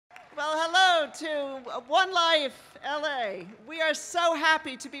Well, hello to Onelife LA. We are so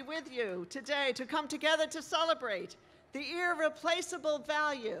happy to be with you today to come together to celebrate the irreplaceable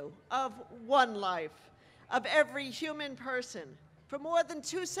value of one life, of every human person. For more than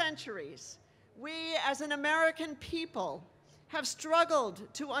 2 centuries, we as an American people have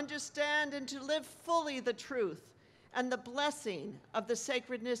struggled to understand and to live fully the truth and the blessing of the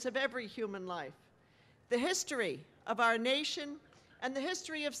sacredness of every human life. The history of our nation and the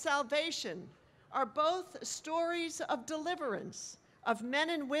history of salvation are both stories of deliverance of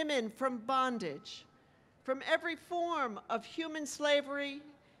men and women from bondage, from every form of human slavery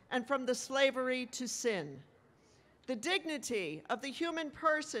and from the slavery to sin. The dignity of the human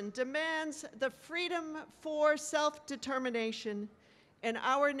person demands the freedom for self-determination. In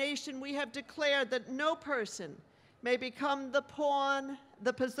our nation, we have declared that no person may become the pawn,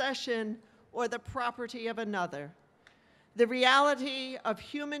 the possession, or the property of another. The reality of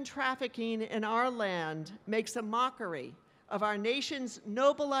human trafficking in our land makes a mockery of our nation's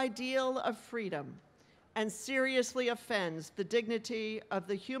noble ideal of freedom and seriously offends the dignity of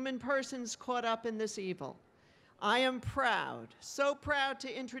the human persons caught up in this evil. I am proud, so proud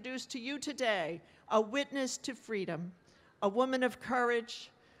to introduce to you today a witness to freedom, a woman of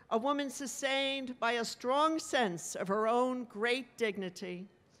courage, a woman sustained by a strong sense of her own great dignity,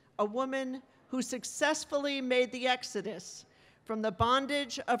 a woman who successfully made the exodus from the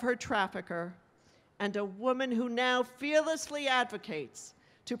bondage of her trafficker, and a woman who now fearlessly advocates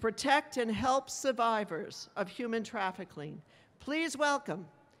to protect and help survivors of human trafficking. Please welcome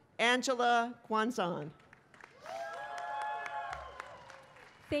Angela Guanzon.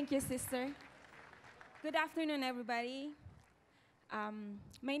 Thank you, sister. Good afternoon, everybody.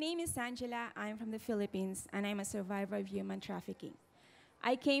 My name is Angela. I'm from the Philippines, and I'm a survivor of human trafficking.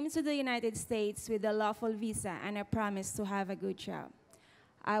 I came to the United States with a lawful visa and a promise to have a good job.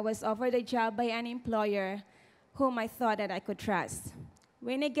 I was offered a job by an employer whom I thought that I could trust.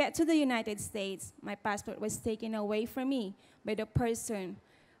 When I get to the United States, my passport was taken away from me by the person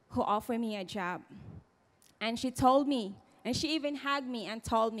who offered me a job. And she told me, and she even hugged me and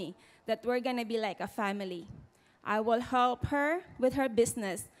told me that we're gonna be like a family. I will help her with her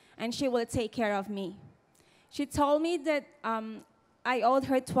business, and she will take care of me. She told me that I owed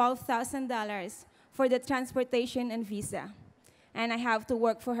her $12,000 for the transportation and visa, and I have to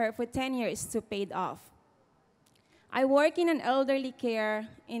work for her for 10 years to pay it off. I work in an elderly care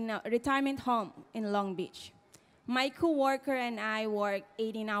in a retirement home in Long Beach. My co-worker and I work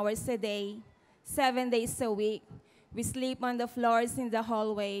 18 hours a day, 7 days a week. We sleep on the floors in the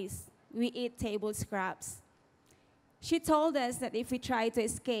hallways. We eat table scraps. She told us that if we try to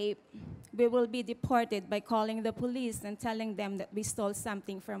escape, we will be deported by calling the police and telling them that we stole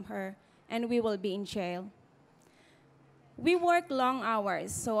something from her, and we will be in jail. We work long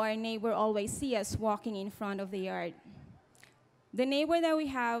hours, so our neighbor always sees us walking in front of the yard. The neighbor that we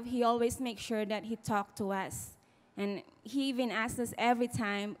have, he always makes sure that he talks to us. And he even asks us every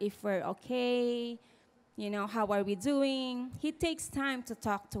time if we're okay, you know, how are we doing? He takes time to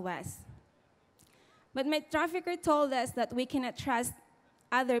talk to us. But my trafficker told us that we cannot trust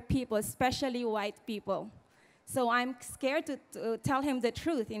other people, especially white people. So I'm scared to tell him the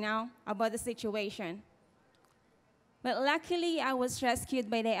truth, you know, about the situation. But luckily, I was rescued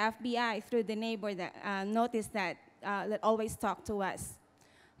by the FBI through the neighbor that noticed that always talked to us.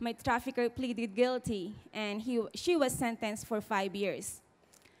 My trafficker pleaded guilty, and she was sentenced for 5 years.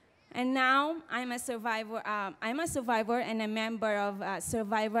 And now I'm a survivor and a member of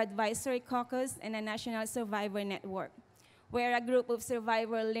Survivor Advisory Caucus and a National Survivor Network. We're a group of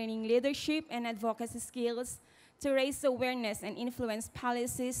survivors learning leadership and advocacy skills to raise awareness and influence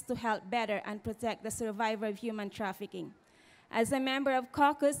policies to help better and protect the survivor of human trafficking. As a member of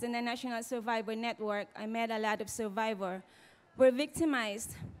Caucus and the National Survivor Network, I met a lot of survivors who were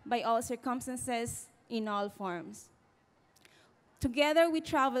victimized by all circumstances in all forms. Together, we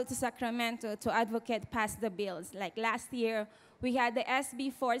traveled to Sacramento to advocate pass the bills. Like last year, we had the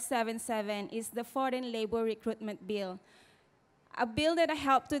SB 477, is the Foreign Labor Recruitment Bill, a bill that I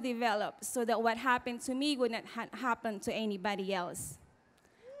helped to develop so that what happened to me would not happen to anybody else.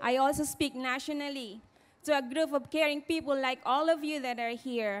 I also speak nationally to a group of caring people like all of you that are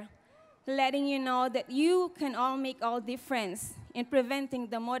here, letting you know that you can all make all difference in preventing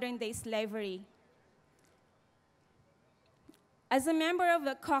the modern-day slavery. As a member of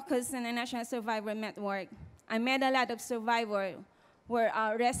the Caucus and the National Survivor Network, I met a lot of survivors who were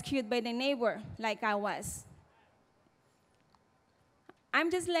rescued by the neighbor like I was. I'm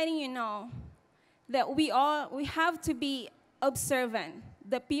just letting you know that we have to be observant.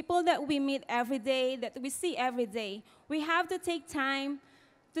 The people that we meet every day, that we see every day, we have to take time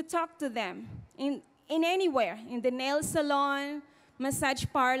to talk to them in anywhere, in the nail salon, massage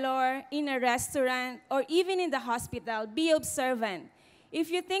parlor, in a restaurant, or even in the hospital. Be observant.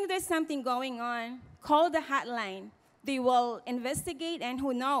 If you think there's something going on, call the hotline. They will investigate, and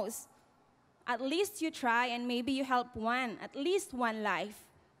who knows? At least you try, and maybe you help at least one life.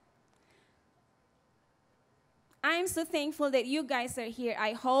 I'm so thankful that you guys are here.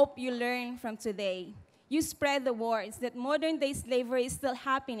 I hope you learn from today. You spread the words that modern-day slavery is still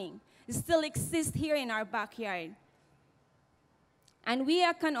happening. It still exists here in our backyard. And we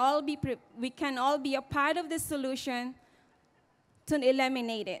can all be a part of the solution to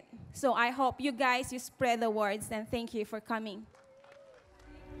eliminate it. So I hope you guys, you spread the words, and thank you for coming.